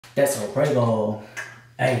That's a prego.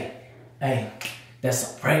 Hey, hey,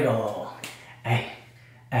 that's a prego. Hey,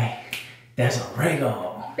 hey, that's a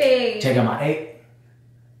prego. Babe. Check out my 8.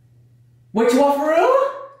 What you want for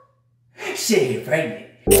real? Shit, get pregnant.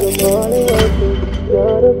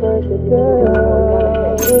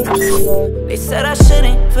 They said I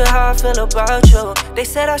shouldn't feel how I feel about you. They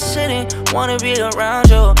said I shouldn't wanna be around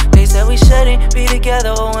you. They said we shouldn't be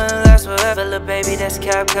together when it lasts forever. Little baby, that's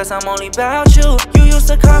cap, cause I'm only about you. You used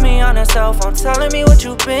to call me on the cell phone, telling me what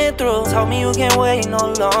you've been through. Told me you can't wait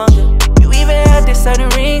no longer. You even had this certain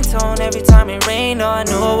ringtone every time it rained. Oh, I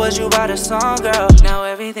knew it was you by the song, girl. Now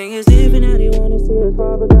everything is different, now they wanna see us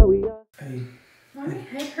fall, but girl, we are. Hey. Why my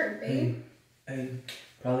head hurt, babe? Hey.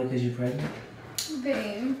 Probably because you're pregnant.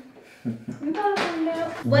 Babe. I'm gonna find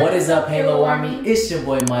out. What is up, Halo Army? It's your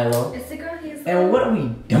boy Milo. It's the girl Hazel. And what are we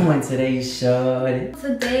doing today, Shawty?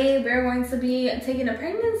 Today we're going to be taking a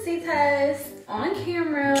pregnancy test on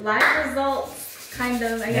camera. Live results, kind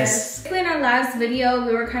of, I guess. In our last video,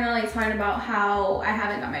 we were kind of like talking about how I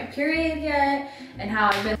haven't got my period yet and how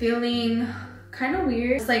I've been feeling kind of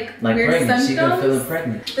weird. It's like weird pregnant. symptoms. She been feeling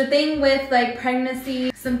pregnant. The thing with like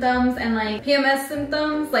pregnancy symptoms and like PMS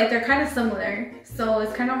symptoms, like they're kind of similar. So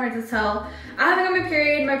it's kind of hard to tell. I haven't got my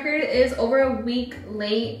period. My period is over a week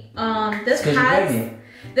late. This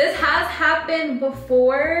has happened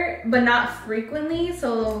before, but not frequently.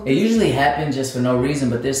 So it usually happens just for no reason,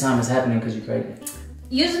 but this time it's happening because you're pregnant.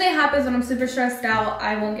 Usually it happens when I'm super stressed out.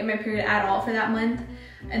 I won't get my period at all for that month.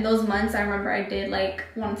 And those months, I remember I did like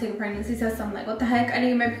want to take a pregnancy test. So I'm like, what the heck? I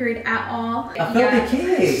didn't get my period at all. I felt the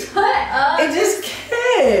kick. Shut up. It just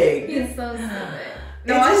kicked. He's so stupid.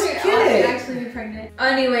 No, I should actually be pregnant.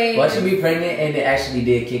 Anyway. Watch you be pregnant and it actually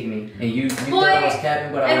did kick me. And you thought I was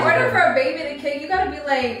capping, but I was. In order for a baby to kick, you gotta be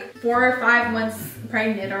like 4 or 5 months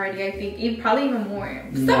pregnant already, I think. Probably even more.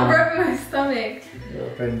 Stop burping my stomach.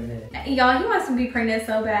 Y'all, he wants to be pregnant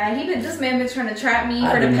so bad. This man been trying to trap me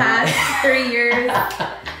for the past 3 years.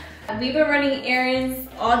 We've been running errands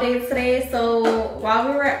all day today, so while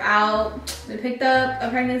we were out, we picked up a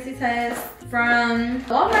pregnancy test from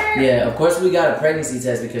Walmart. Yeah, of course we got a pregnancy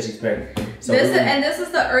test because she's pregnant. So this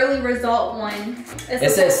is the early result one.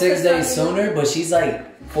 It says 6 days sooner, but she's like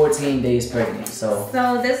 14 days pregnant. So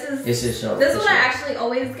this is it's just short. This is what I actually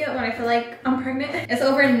always get when I feel like I'm pregnant. It's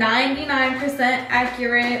over 99%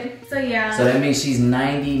 accurate. So yeah. So that means she's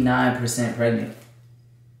 99% pregnant.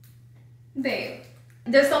 Babe.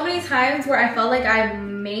 There's so many times where I felt like I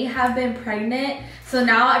may have been pregnant. So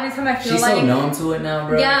now every time I feel she's like... She's so numb to it now,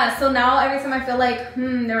 bro. Yeah, so now every time I feel like,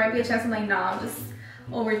 there might be a chance, I'm like, nah, I'm just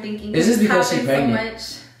overthinking. It's just because she's pregnant.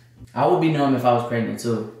 So much. I would be numb if I was pregnant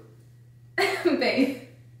too. Babe,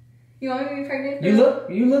 you want me to be pregnant?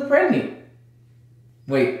 You look pregnant.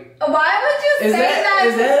 Wait. Why would you say that?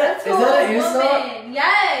 Is that an insult?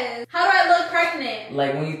 Yes. How do I look pregnant?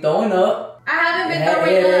 Like when you throwing up. I haven't been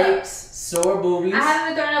throwing up. Sore boobies. I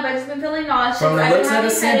haven't been throwing up. I just been feeling nauseous. From the looks of the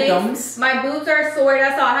symptoms. My boobs are sore.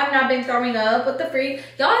 That's all. I have not been throwing up. What the freak?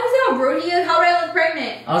 Y'all see how rude he is? How do I look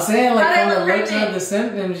pregnant? I'm saying like from the looks of the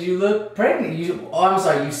symptoms, you look pregnant. I'm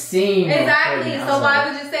sorry. You seem exactly. Pregnant. So why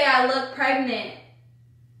would you say I look pregnant?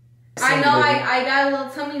 I know I got a little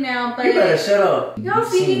tummy now, but you better shut up. Y'all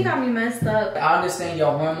see he got me messed up. I understand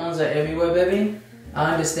your hormones are everywhere, baby.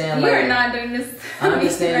 I understand. You're not doing this. I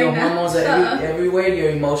understand your hormones are everywhere.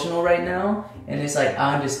 You're emotional right now, and it's like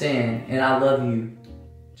I understand, and I love you.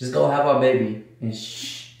 Just go have our baby and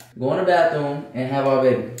shh. Go in the bathroom and have our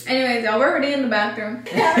baby. Anyways, y'all, we're already in the bathroom.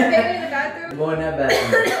 Have our baby in the bathroom. Go in that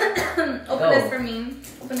bathroom. Open this for me.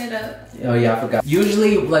 Open it up. Oh yeah, I forgot.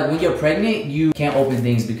 Usually, like when you're pregnant, you can't open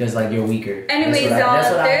things because like you're weaker. Anyways, y'all,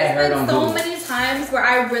 there's been so many times where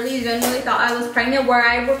I really genuinely thought I was pregnant, where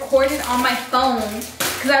I recorded on my phone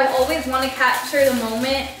because I always want to capture the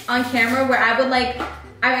moment on camera where I would like.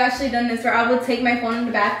 I've actually done this where I would take my phone in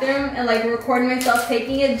the bathroom and like record myself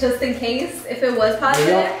taking it just in case if it was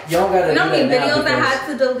positive. Y'all gotta you know how many videos I had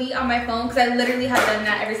to delete on my phone because I literally have done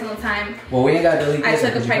that every single time. Well, we ain't gotta delete. I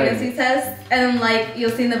took a pregnancy test and like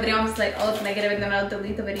you'll see in the video, I'm just like, oh, it's negative, and then I'll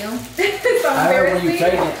delete the video. So I heard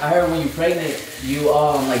when you pregnant, you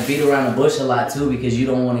like beat around the bush a lot too because you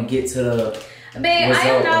don't want to get to the. Babe, I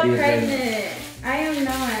am not pregnant. I am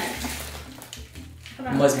not.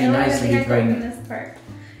 It must be nice to be pregnant. This part.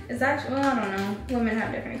 It's actually, well, I don't know. Women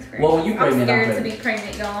have different experiences. Well, when you pregnant, I'm scared to be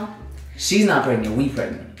pregnant, y'all. She's not pregnant. We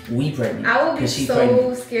pregnant. We pregnant. I would be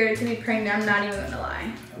so scared to be pregnant. I'm not even gonna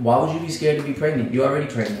lie. Why would you be scared to be pregnant? You're already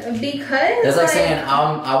pregnant. Because that's like saying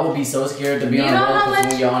I will be so scared to be on the roller coaster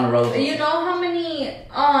when you're on the roller coaster. You know how many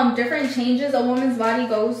different changes a woman's body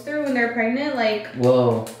goes through when they're pregnant? Like,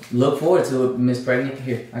 well, look forward to it, Miss Pregnant.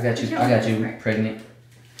 Here, I got you. I got you, pregnant.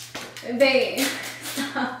 Babe,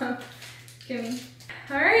 stop. Give me.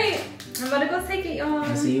 Alright, I'm about to go take it, y'all.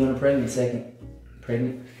 I'll see you in a pregnant second.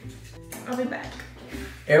 Pregnant? I'll be back.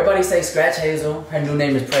 Everybody say scratch Hazel. Her new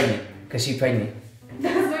name is Pregnant. Because she pregnant.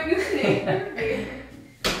 That's my new name. I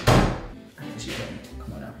know she pregnant.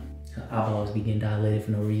 Come on now. Her eyeballs be getting dilated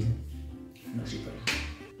for no reason. I know she pregnant.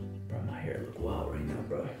 Bro, my hair look wild right now,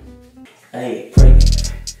 bro. Hey,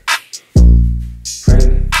 pregnant.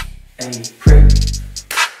 Pregnant. Hey, pregnant.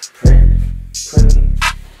 Pregnant. Pregnant.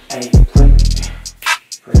 Hey, pregnant.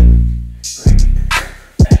 Pregnant. Pregnant.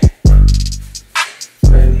 Hey.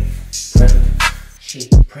 Pregnant. Pregnant. She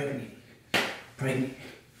pregnant. Pregnant.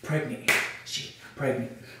 Pregnant. She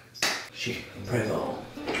pregnant. She pregnant.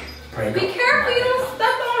 Pregnant. Be careful, you don't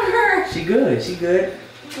step on her. She good. She good.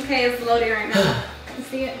 Okay, it's loading right now. You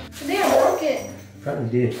see it? Today I broke it. Probably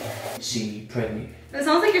did. She pregnant. It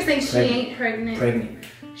sounds like you're saying she Pregnant. ain't pregnant. Pregnant.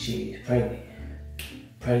 She's pregnant.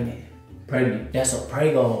 Pregnant. Pregnant. That's a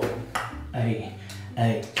prego. Hey.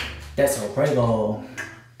 Hey. That's a prego.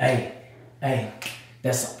 Hey. Hey.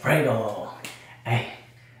 That's a prego. Hey.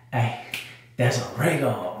 Hey. That's a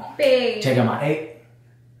prego. Babe. Check out my egg.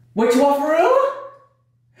 What you want for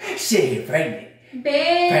real? She pregnant.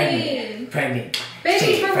 Babe. Pregnant. Pregnant. Baby,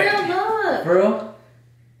 She for pregnant. real, look. For real?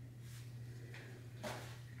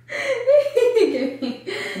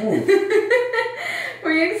 Move.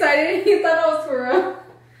 Were you excited? You thought I was for real?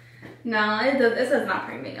 No, it says not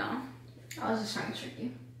pregnant, y'all. I was just trying to trick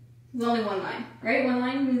you. There's only one line, right? One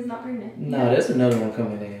line means not pregnant. No, there's another one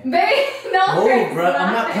coming in. Babe, no. Move, bro.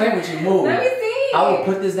 I'm not playing with you. Move. Let me see. I will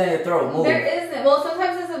put this down your throat. Move. There isn't. Well,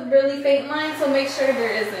 sometimes it's a really faint line, so make sure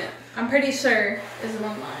there isn't. I'm pretty sure there's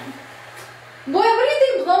one line. Boy, what do you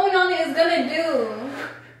think blowing on it is gonna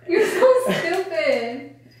do? You're so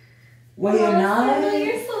stupid. Well, you're not. Santa,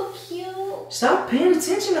 you're so cute. Stop paying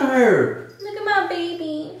attention to her. Look at my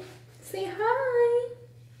baby. Say hi.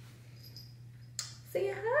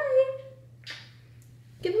 Say hi.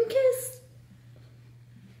 Give him a kiss.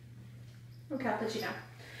 Okay, I'll put you down.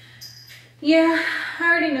 Yeah, I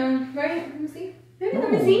already know, right? Let me see. Maybe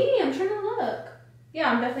let me see. I'm trying to look.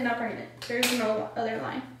 Yeah, I'm definitely not pregnant. There's no other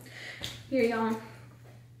line. Here, y'all. Hold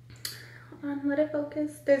on, let it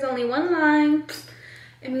focus. There's only one line.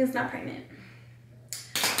 It means not pregnant.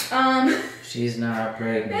 She's not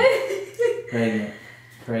pregnant.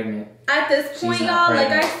 Pregnant. At this point, She's not y'all, like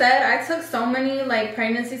pregnant. I said, I took so many like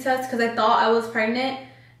pregnancy tests because I thought I was pregnant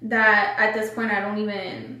that at this point I don't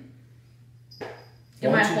even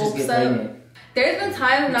get my hopes up. There's been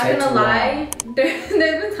times, I'm not gonna lie. There's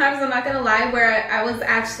been times, I'm not gonna lie, where I was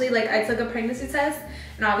actually like, I took a pregnancy test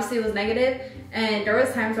and obviously it was negative, and there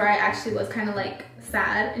was times where I actually was kind of like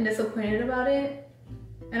sad and disappointed about it.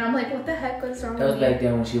 And I'm like, what the heck was wrong with me? That was back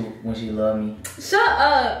then when she loved me. Shut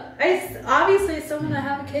up. I obviously still want to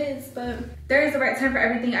have kids, but there is the right time for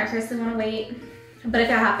everything. I personally want to wait. But if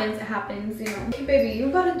it happens, you know. Hey, baby, you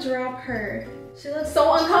about to drop her. She looks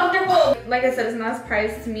so uncomfortable. Like I said, it's not a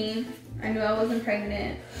surprise to me. I knew I wasn't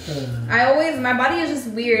pregnant. My body is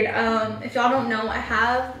just weird. If y'all don't know, I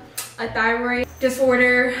have a thyroid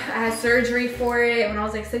disorder. I had surgery for it when I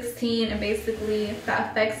was like 16, and basically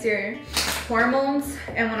that affects your hormones,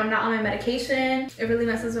 and when I'm not on my medication, it really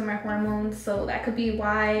messes with my hormones. So that could be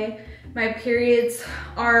why my periods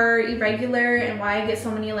are irregular and why I get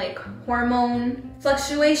so many like hormone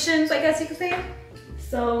fluctuations, I guess you could say.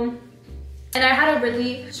 So, and I had a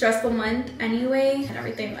really stressful month anyway, and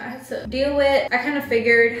everything that I had to deal with. I kind of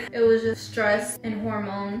figured it was just stress and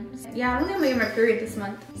hormones. Yeah, I don't think I'm getting my period this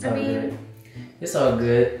month. It's all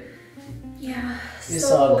good. Yeah. It's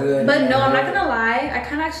all good. But no, I'm not gonna lie. I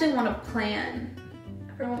kind of actually want to plan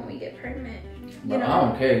for when we get pregnant. You know? I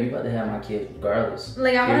don't care. You about to have my kid regardless.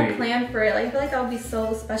 Like I want to plan for it. Like I feel like that would be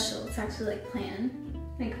so special to actually like plan.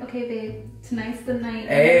 Like, okay, babe, tonight's the night. I'm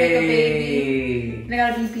gonna make a baby. And I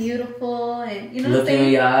gotta be beautiful, and you know what I'm saying? Look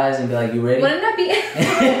in your eyes and be like, you ready? Wouldn't that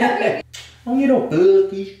be? Don't get no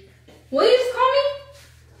bookies. What you just call me?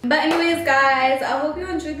 But anyways, guys, I hope you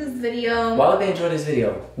enjoyed this video. Why would they enjoy this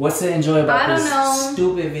video? What's to enjoy about this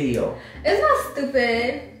stupid video? It's not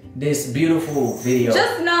stupid. This beautiful video.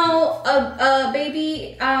 Just know a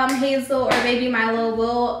baby Hazel or baby Milo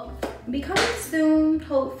will be coming soon,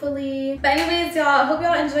 hopefully. But anyways, y'all, I hope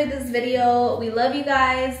y'all enjoyed this video. We love you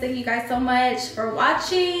guys. Thank you guys so much for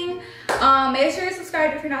watching. Make sure you're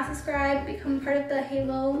subscribed if you're not subscribed. Become part of the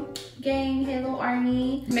Halo gang, Halo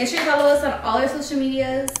army. Make sure you follow us on all our social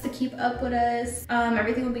medias to keep up with us.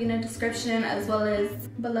 Everything will be in the description as well as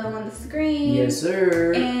below on the screen. Yes,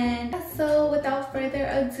 sir. And so without further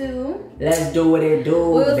ado, let's do what it do.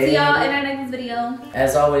 We will see y'all in our next video.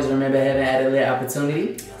 As always, remember heaven added little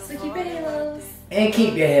opportunity. So keep your halos. And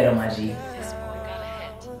keep your head on my G.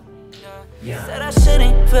 Yeah. Said I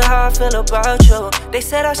shouldn't feel how I feel about you. They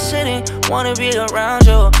said I shouldn't wanna be around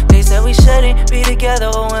you. They said we shouldn't be together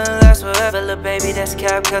or when last forever. Little baby, that's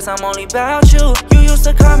cap, cause I'm only about you. You used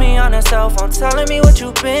to call me on the cell phone, telling me what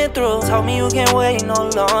you've been through. Told me you can't wait no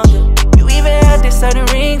longer. You even had this certain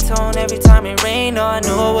ringtone every time it rained. Oh, I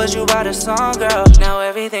knew it was you by the song, girl. Now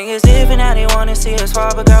everything is different, now they wanna see us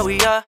fall, but girl, we are.